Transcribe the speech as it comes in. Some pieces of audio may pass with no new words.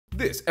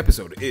This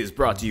episode is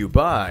brought to you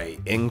by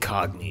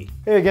Incogni.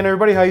 Hey again,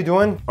 everybody, how you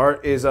doing?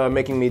 Art is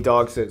making me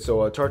dog sit,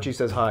 so Tarchi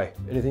says hi.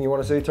 Anything you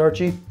want to say,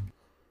 Tarchi?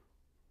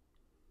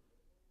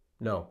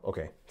 No,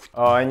 okay.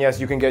 And yes,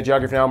 you can get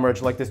Geography Now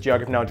merch like this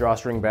Geography Now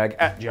drawstring bag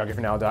at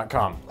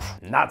geographynow.com.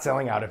 Not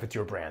selling out if it's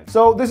your brand.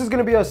 So this is going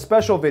to be a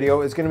special video.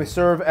 It's going to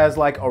serve as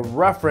like a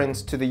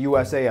reference to the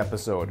USA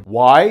episode.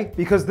 Why?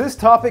 Because this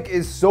topic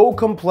is so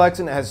complex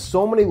and it has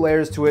so many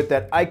layers to it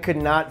that I could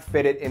not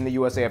fit it in the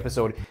USA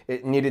episode.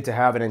 It needed to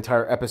have an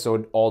entire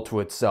episode all to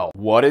itself.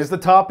 What is the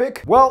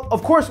topic? Well,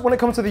 of course, when it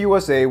comes to the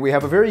USA, we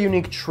have a very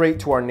unique trait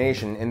to our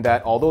nation in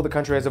that although the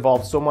country has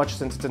evolved so much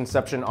since its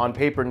inception on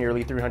paper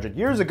nearly 300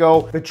 years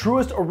ago, the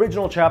truest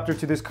original chapter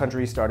to this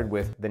country started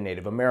with the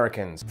Native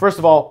Americans. First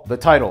of all, the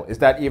title. Is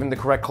that even the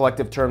correct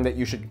collective term that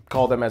you should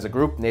call them as a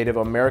group, Native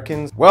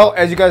Americans? Well,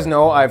 as you guys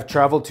know, I've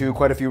traveled to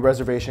quite a few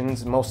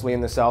reservations, mostly in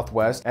the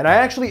Southwest, and I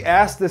actually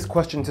asked this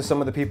question to some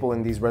of the people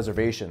in these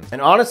reservations.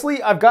 And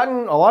honestly, I've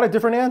gotten a lot of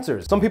different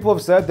answers. Some people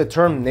have said the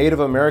term Native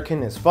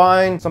American is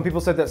fine. Some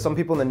people said that some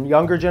people in the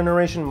younger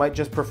generation might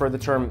just prefer the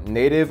term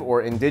Native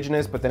or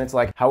Indigenous, but then it's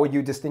like, how would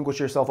you distinguish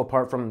yourself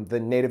apart from the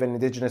Native and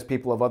Indigenous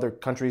people of other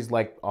countries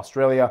like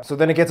Australia? So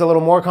then it gets a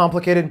little more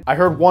complicated. I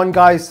heard one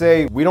guy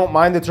say, we don't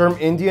mind the term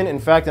Indian. In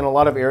fact, in a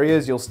lot of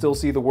areas, you'll still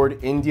see the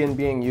word Indian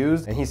being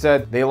used. And he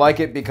said they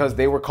like it because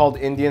they were called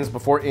Indians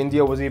before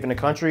India was even a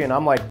country. And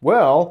I'm like,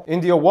 well,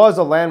 India was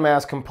a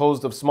landmass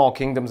composed of small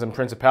kingdoms and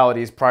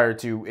principalities prior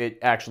to it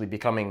actually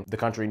becoming the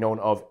country known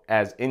of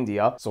as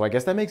India. So I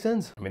guess that makes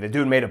sense. I mean, the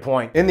dude made a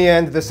point. In the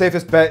end, the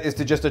safest bet is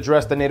to just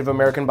address the Native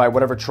American by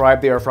whatever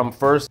tribe they are from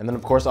first. And then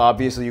of course,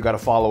 obviously you got to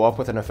follow up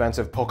with an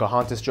offensive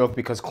Pocahontas joke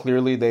because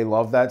clearly they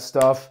love that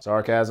stuff.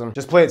 Sarcasm.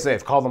 Just play it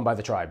safe. Call them by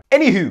the tribe.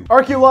 Anywho,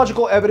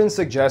 archaeological evidence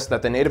suggests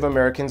that the Native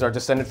Americans are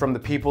descended from the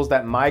peoples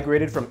that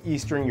migrated from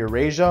Eastern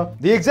Eurasia.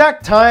 The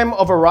exact time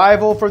of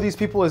arrival for these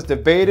people is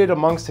debated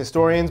amongst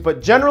historians,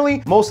 but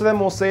generally, most of them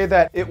will say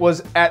that it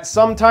was at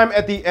some time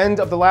at the end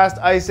of the last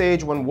ice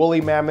age when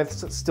woolly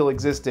mammoths still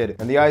existed,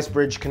 and the ice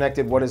bridge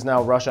connected what is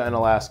now Russia and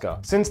Alaska.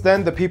 Since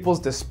then, the peoples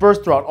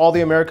dispersed throughout all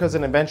the Americas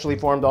and eventually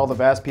formed all the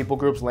vast people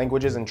groups,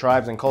 languages, and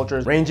tribes and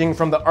cultures, ranging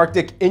from the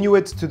Arctic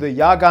Inuits to the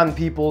Yagan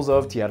peoples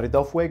of Tierra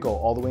del Fuego,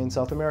 all the way in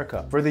South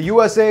America. For the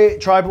USA,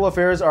 tribal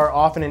affairs are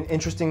often an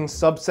interesting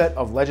subset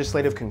of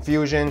legislative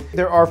confusion.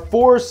 There are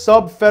 4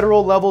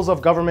 sub-federal levels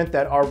of government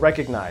that are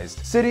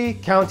recognized: city,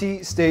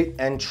 county, state,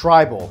 and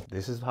tribal.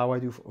 This is how I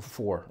do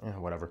 4,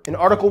 whatever. In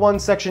Article 1,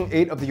 Section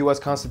 8 of the US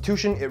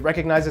Constitution, it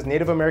recognizes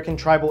Native American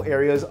tribal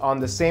areas on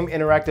the same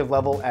interactive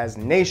level as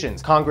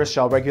nations. Congress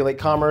shall regulate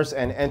commerce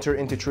and enter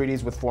into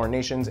treaties with foreign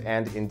nations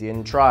and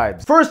Indian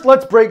tribes. First,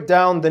 let's break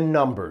down the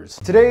numbers.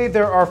 Today,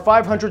 there are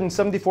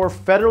 574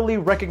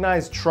 federally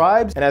recognized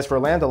tribes, and as for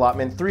land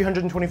allotment,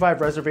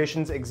 325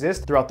 reservations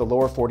exist throughout the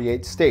lower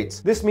 48 states.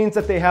 This means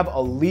that they have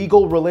a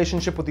legal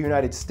relationship with the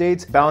United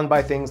States, bound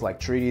by things like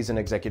treaties and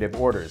executive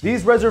orders.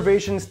 These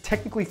reservations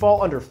technically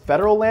fall under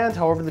federal land,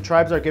 however, the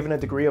tribes are given a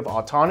degree of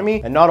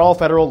autonomy, and not all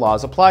federal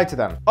laws apply to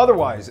them.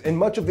 Otherwise, in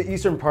much of the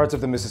eastern parts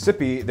of the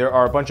Mississippi, there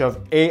are a bunch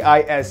of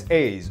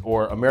AISAs,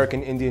 or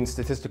American Indian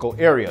Statistical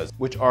Areas,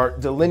 which are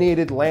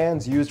delineated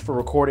lands used for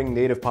recording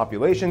native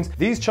populations.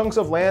 These chunks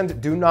of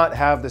land do not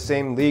have the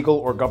same legal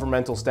or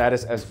governmental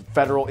status as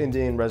federal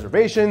Indian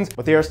reservations,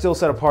 but they are still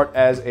set apart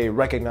as a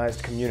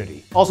recognized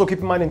community. Also keep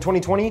in mind, in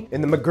 2020,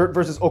 in the McGirt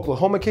versus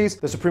Oklahoma case,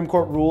 the Supreme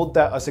Court ruled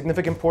that a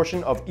significant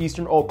portion of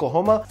eastern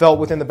Oklahoma fell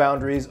within the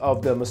boundaries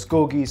of the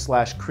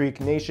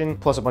Muskogee/Creek Nation,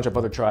 plus a bunch of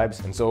other tribes,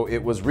 and so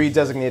it was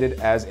redesignated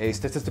as a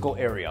statistical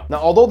area. Now,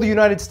 although the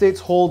United States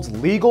holds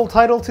legal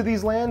title to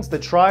these lands, the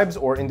tribes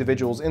or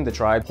individuals in the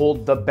tribe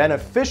hold the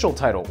beneficial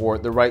title, or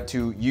the right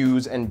to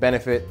use and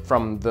benefit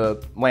from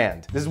the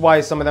land. This is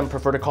why some of them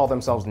prefer to call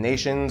themselves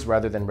nations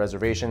rather than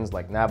reservations,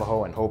 like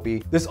Navajo and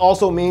Hopi. This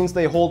also means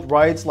they hold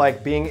rights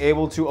like being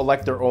able to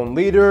elect their own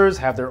leaders,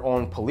 have their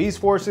own police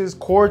forces,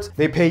 courts.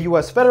 They pay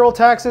US federal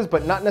taxes,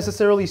 but not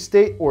necessarily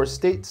state or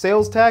state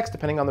sales tax,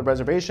 depending on the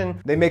reservation.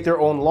 They make their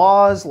own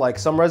laws, like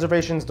some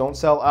reservations don't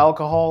sell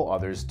alcohol,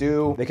 others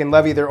do. They can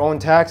levy their own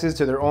taxes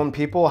to their own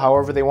people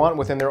however they want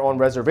within their own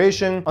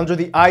reservation. Under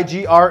the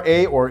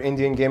IGRA, or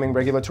Indian Gaming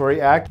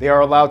Regulatory Act, they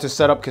are allowed to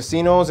set up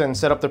casinos and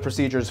set up the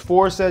procedures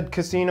for said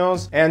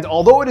casinos. And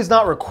although it is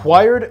not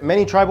required,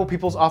 many tribal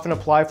peoples often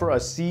apply for a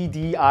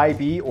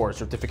CDIB, or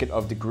Certificate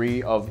of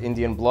Degree of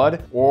Indian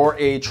Blood, or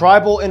a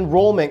tribal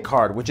enrollment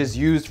card, which is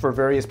used for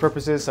various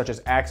purposes such as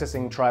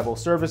accessing tribal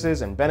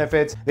services and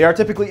benefits. They are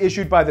typically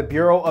issued by the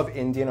Bureau of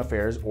Indian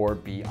Affairs, or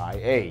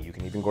BIA. You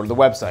can even go to the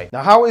website.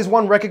 Now, how is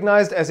one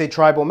recognized as a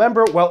tribal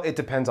member? Well, it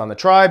depends on the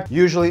tribe.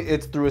 Usually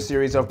it's through a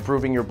series of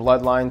proving your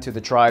bloodline to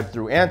the tribe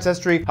through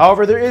ancestry.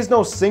 However, there is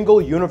no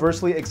single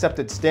universally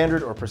accepted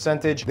standard or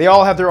percentage. They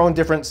all have their own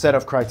different set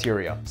of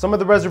criteria. Some of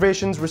the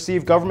reservations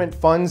receive government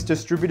funds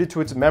distributed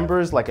to its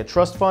members, like a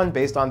trust fund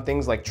based on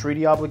things like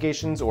treaty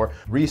obligations or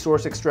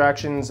resource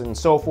extractions and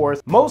so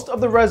forth. Most of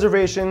the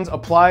reservations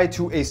apply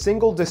to a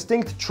single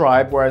distinct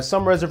tribe, whereas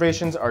some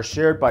reservations are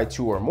shared by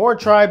 2 or more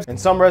tribes, and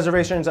some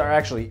reservations are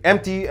actually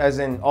empty, as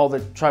in all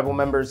the tribal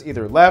members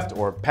either left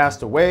or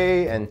passed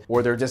away,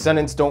 or their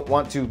descendants don't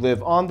want to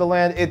live on the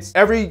land.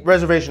 Every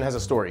reservation has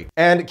a story.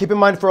 And keep in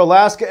mind, for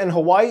Alaska and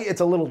Hawaii,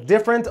 it's a little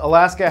different.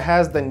 Alaska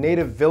has the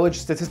native village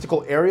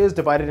statistical areas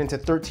divided into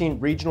 13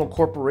 regional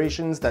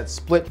corporations that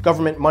split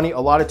government money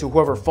allotted to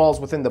whoever falls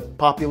within the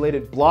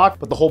populated block,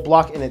 but the whole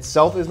block in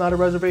itself is not a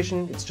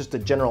reservation, it's just a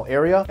general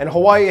area. And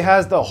Hawaii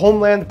has the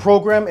Homeland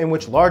Program, in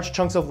which large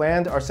chunks of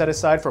land are set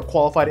aside for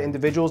qualified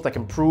individuals that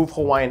can prove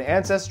Hawaiian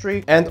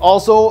ancestry. And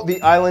also,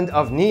 the island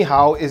of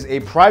Niihau is a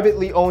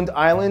privately owned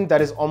island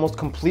that is almost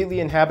completely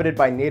inhabited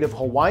by native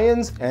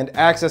Hawaiians, and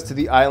access to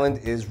the island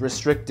is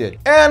restricted.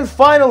 And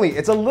finally,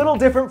 it's a little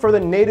different for the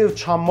native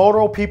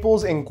Chamorro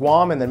peoples in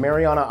Guam and the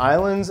Mariana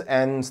Islands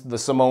and the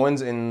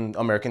Samoans in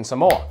American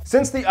Samoa.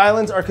 Since the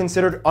islands are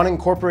considered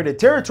unincorporated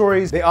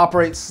territories, they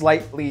operate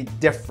slightly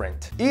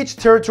different. Each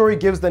territory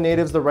gives the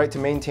natives the right to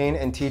maintain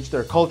and teach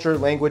their culture,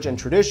 language, and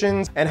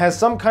traditions, and has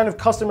some kind of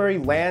customary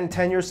land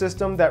tenure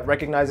system that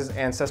recognizes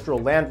ancestral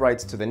land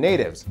rights to the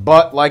natives.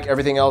 But like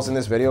everything else in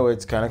this video,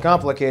 it's kind of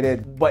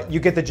complicated, but you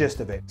get the gist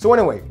of it. So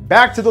anyway,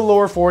 back to the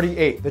lower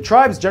 48. The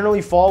tribes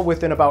generally fall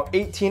within about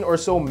 18 or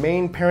so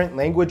main parent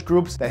language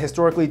groups that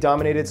historically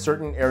dominated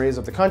certain areas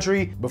of the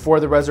country before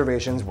the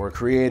reservations were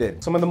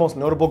created. Some of the most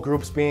notable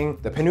groups being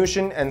the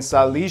Penutian and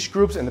Salish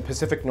groups in the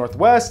Pacific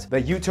Northwest,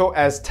 the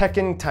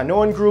Uto-Aztecan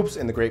Tanoan groups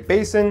in the Great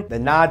Basin, the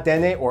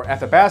Na-Dene or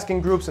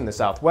Athabascan groups in the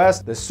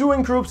Southwest, the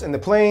Siouan groups in the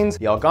Plains,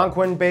 the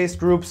Algonquin-based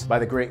groups by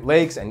the Great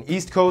Lakes and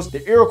East Coast,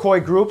 the Iroquois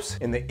groups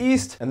in the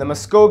East, and the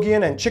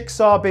Muskogean and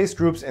Chickasaw-based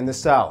groups in the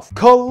South.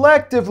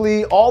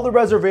 Collectively, all the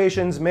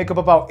reservations make up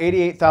about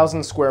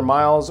 88,000 square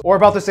miles, or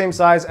about the same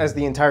size as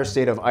the entire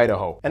state of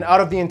Idaho. And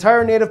out of the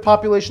entire native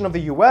population of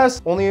the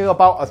US, only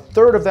about a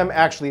third of them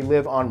actually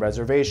live on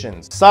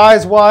reservations.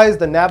 Size-wise,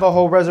 the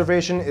Navajo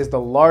Reservation is the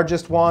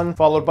largest one,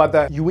 followed by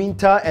the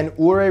Uinta and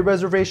Ure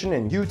Reservation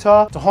in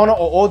Utah. Tohono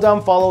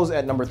O'odham follows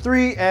at number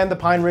 3, and the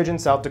Pine Ridge in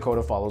South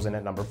Dakota follows in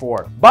at number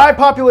 4. By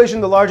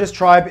population, the largest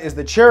tribe is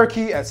the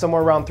Cherokee at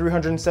somewhere around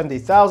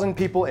 370,000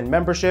 people in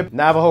membership.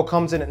 Navajo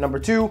comes in at number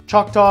 2,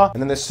 Choctaw,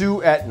 and then the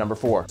Sioux at number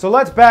 4. So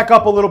let's back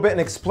up a little bit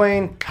and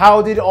explain,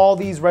 how did all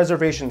these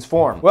reservations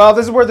form? Well,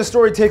 this is where the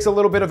story takes a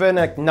little bit of an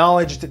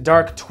acknowledged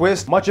dark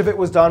twist. Much of it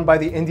was done by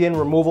the Indian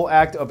Removal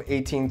Act of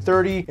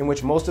 1830, in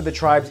which most of the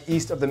tribes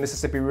east of the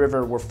Mississippi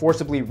River were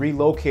forcibly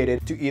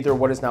relocated to either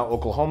what is now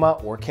Oklahoma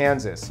or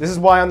Kansas. This is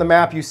why on the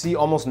map you see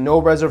almost no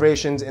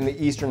reservations in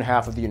the eastern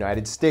half of the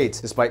United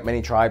States, despite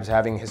many tribes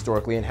having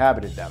historically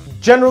inhabited them.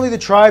 Generally, the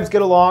tribes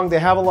get along. They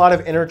have a lot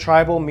of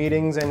intertribal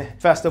meetings and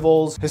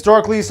festivals.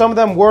 Historically, some of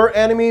them were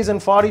enemies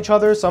and fought each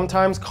other.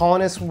 Sometimes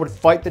colonists would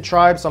fight the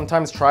tribes.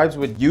 Sometimes tribes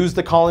would use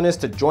the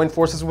colonists to join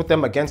forces with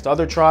them against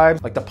other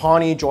tribes. Like the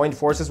Pawnee joined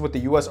forces with the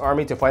US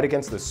Army to fight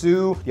against the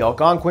Sioux. The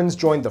Algonquins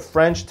joined the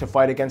French to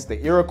fight against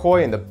the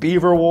Iroquois in the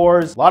Beaver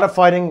Wars. A lot of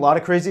fighting, a lot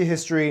of crazy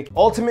history.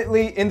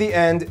 Ultimately, in the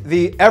end,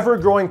 the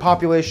ever-growing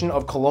population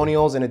of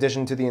colonials, in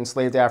addition to the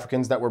enslaved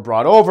Africans that were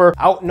brought over,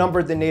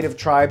 outnumbered the native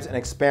tribes, and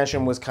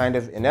expansion was kind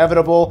of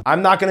inevitable.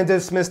 I'm not going to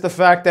dismiss the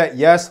fact that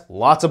yes,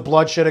 lots of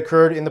bloodshed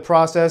occurred in the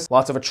process,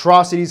 lots of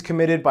atrocities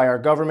committed by our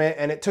government,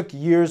 and it took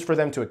years for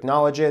them to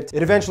acknowledge it.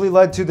 It eventually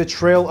led to the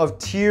Trail of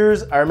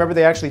Tears. I remember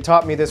they actually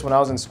taught me this when I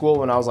was in school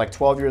when I was like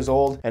 12 years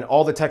old, and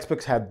all the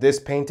textbooks had this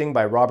painting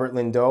by Robert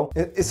Lindeau.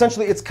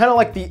 Essentially, it's kind of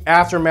like the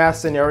aftermath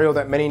scenario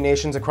that many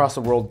nations across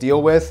the world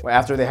deal with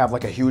after they have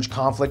like a huge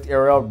conflict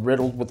area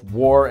riddled with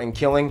war and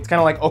killing. It's kind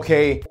of like,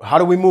 okay, how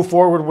do we move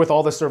forward with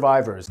all the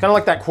survivors? Kind of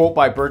like that quote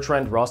by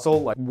Bertrand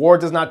Russell, like, war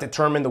does not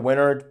determine the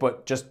winner,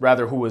 but just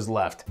rather who is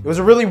left. It was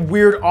a really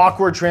weird,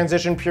 awkward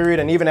transition period,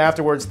 and even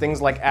afterwards,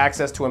 things like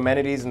access to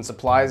amenities and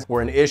supplies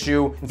were an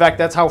issue. In fact,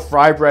 that's how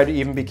fry bread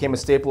even became a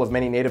staple of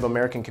many Native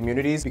American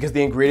communities, because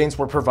the ingredients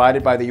were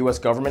provided by the US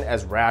government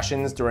as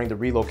rations during the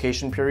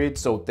relocation period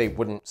so they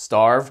wouldn't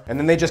starve. And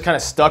then they just kind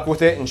of stuck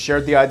with it and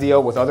shared the idea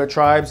with other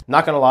tribes.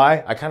 Not gonna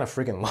lie, I kind of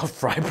freaking love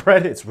fry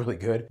bread. It's really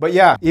good. But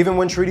yeah, even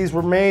when treaties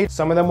were made,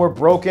 some of them were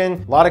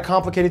broken. A lot of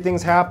complicated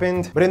things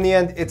happened. But in the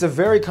end, it's a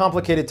very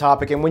complicated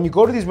topic. And when you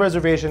go to these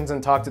reservations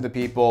and talk to the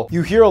people,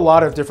 you hear a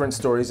lot of different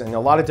stories and a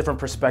lot of different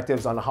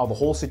perspectives on how the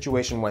whole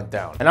situation went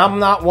down. And I'm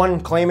not one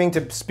claiming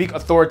to speak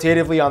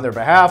authoritatively on their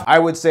behalf. I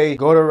would say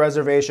go to a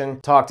reservation,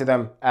 talk to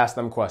them, ask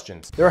them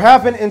questions. There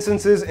have been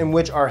instances in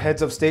which our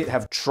heads of state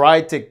have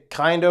tried to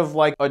kind of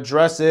like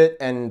address it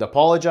and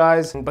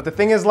apologize. But the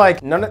thing is,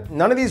 like, none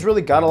of these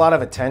really got a lot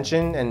of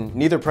attention, and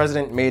neither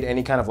president made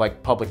any kind of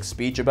like public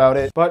speech about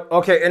it. But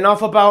okay,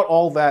 enough about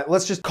all that.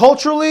 Let's just,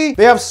 culturally,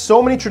 they have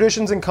so many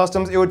traditions and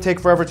customs it would take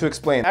forever to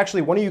explain.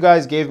 Actually, one of you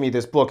guys gave me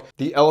this book,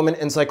 The Element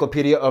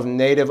Encyclopedia of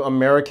Native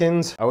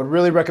Americans. I would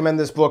really recommend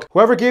this book.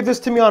 Whoever gave this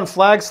to me on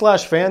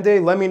Flag/Fan Day,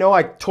 let me know.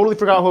 I totally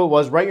forgot who it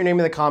was. Write your name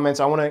in the comments.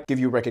 I want to give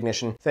you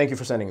recognition. Thank you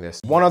for sending this.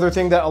 One other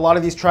thing that a lot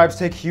of these tribes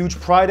take huge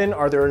pride in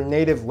are their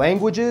native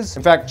languages.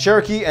 In fact,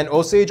 Cherokee and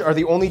Osage are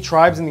the only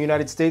tribes in the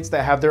United States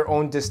that have their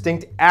own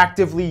distinct,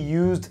 actively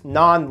used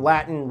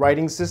non-Latin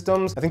writing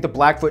systems. I think the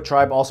Blackfoot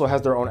tribe also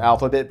has their own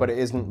alphabet, but it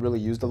isn't really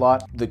used a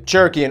lot. The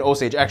Cherokee and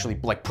Osage actually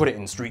like put it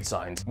in street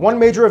signs. One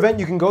major event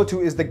you can go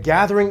to is the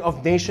Gathering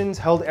of Nations,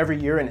 held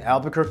every year in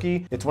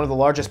Albuquerque. It's one of the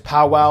largest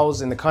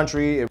powwows in the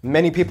country.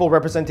 Many people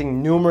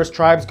representing numerous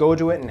tribes go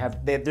to it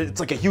and it's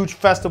like a huge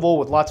festival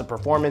with lots of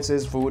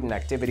performances, food, and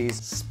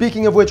activities.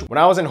 Speaking of which, when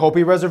I was in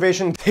Hopi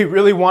Reservation, they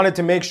really wanted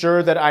to make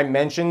sure that I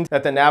mentioned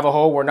that the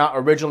Navajo were not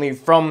originally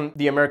from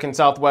the American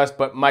Southwest,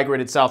 but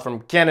migrated south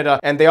from Canada.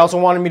 And they also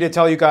wanted me to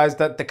tell you guys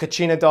that the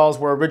Kachina dolls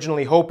were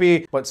originally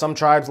Hopi, but some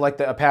tribes like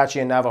the Apache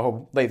and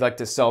Navajo, they like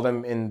to sell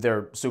them in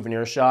their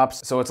souvenir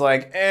shops. So it's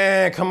like,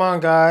 come on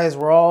guys,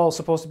 we're all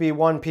supposed to be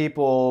one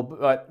people,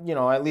 but you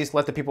know, at least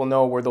let the people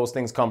know where those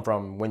things come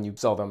from when you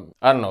sell them.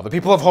 I don't know, the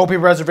people of Hopi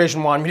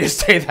Reservation wanted me to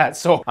say that,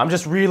 so I'm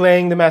just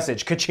relaying the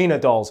message. Kachina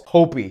dolls,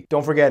 Hopi,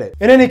 don't forget it.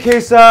 In any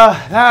case,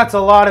 that's a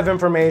lot of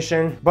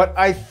information, but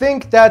I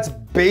think that's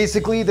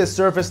basically the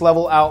surface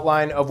level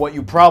outline of what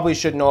you probably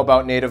should know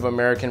about Native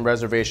American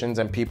reservations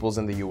and peoples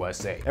in the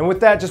USA. And with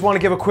that, just want to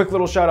give a quick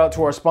little shout out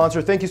to our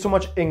sponsor. Thank you so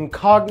much,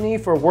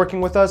 Incogni, for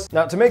working with us.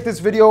 Now, to make this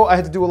video, I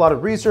had to do a lot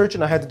of research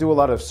and I had to do a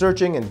lot of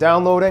searching and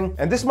downloading.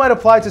 And this might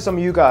apply to some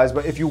of you guys,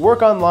 but if you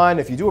work online,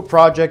 if you do a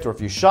project, or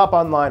if you shop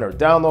online or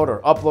download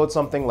or upload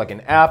something like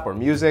an app or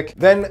music,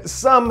 then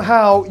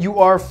somehow you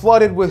are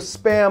flooded with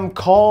spam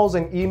calls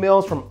and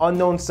emails from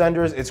unknown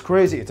senders. It's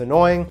crazy, it's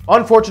annoying.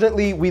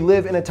 Unfortunately, we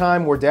live in a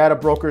time where data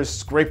brokers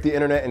scrape the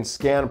internet and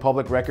scan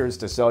public records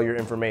to sell your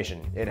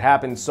information. It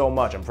happens so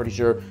much. I'm pretty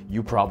sure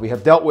you probably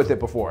have dealt with it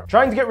before.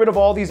 Trying to get rid of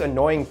all these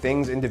annoying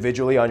things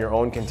individually on your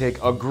own can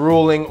take a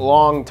grueling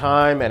long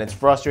time, and it's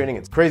frustrating.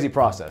 It's a crazy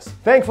process.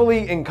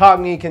 Thankfully,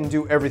 Incogni can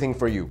do everything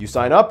for you. You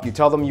sign up, you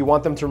tell them you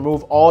want them to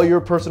remove all your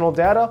personal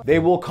data. They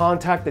will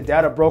contact the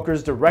data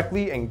brokers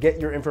directly and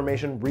get your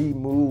information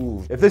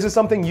removed. If this is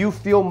something you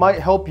feel might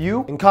help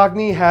you,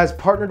 Incogni has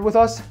partnered with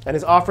us and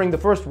is offering the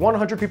first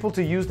 100 people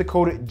to use the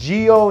code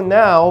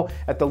GEONOW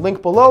at the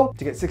link below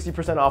to get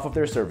 60% off of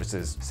their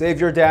services. Save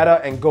your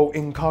data and go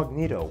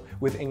incognito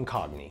with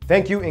Incogni.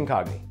 Thank you,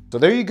 Incogni. So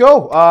there you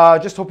go.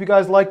 Just hope you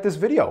guys liked this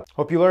video.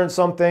 Hope you learned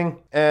something,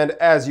 and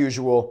as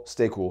usual,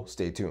 stay cool,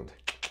 stay tuned.